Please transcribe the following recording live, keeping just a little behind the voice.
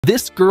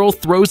This girl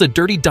throws a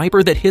dirty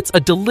diaper that hits a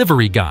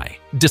delivery guy.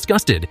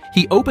 Disgusted,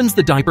 he opens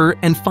the diaper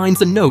and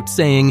finds a note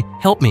saying,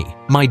 "Help me,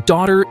 my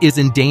daughter is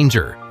in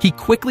danger." He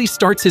quickly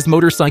starts his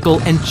motorcycle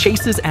and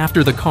chases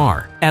after the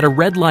car. At a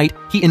red light,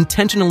 he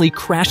intentionally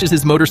crashes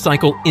his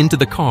motorcycle into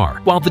the car,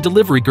 while the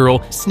delivery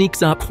girl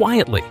sneaks up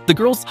quietly. The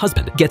girl's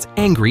husband gets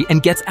angry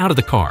and gets out of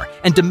the car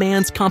and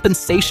demands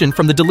compensation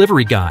from the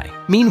delivery guy.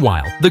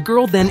 Meanwhile, the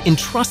girl then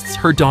entrusts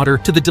her daughter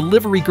to the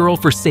delivery girl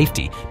for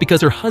safety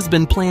because her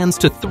husband plans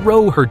to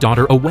throw her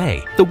daughter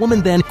away. The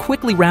woman then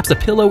quickly wraps a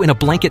pillow in a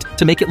blanket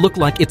to make it look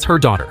like it's her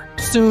daughter.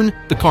 Soon,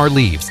 the car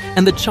leaves,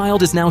 and the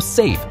child is now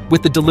safe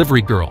with the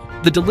delivery girl.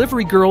 The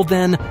delivery girl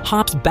then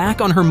hops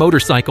back on her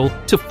motorcycle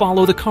to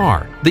follow the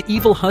car. The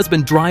evil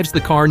husband drives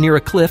the car near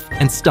a cliff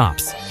and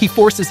stops. He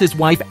forces his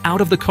wife out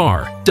of the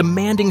car,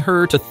 demanding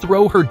her to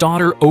throw her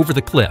daughter over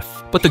the cliff.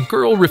 But the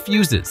girl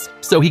refuses,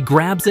 so he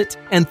grabs it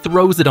and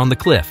throws it on the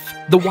cliff.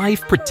 The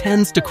wife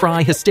pretends to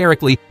cry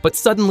hysterically, but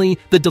suddenly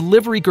the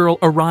delivery girl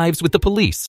arrives with the police.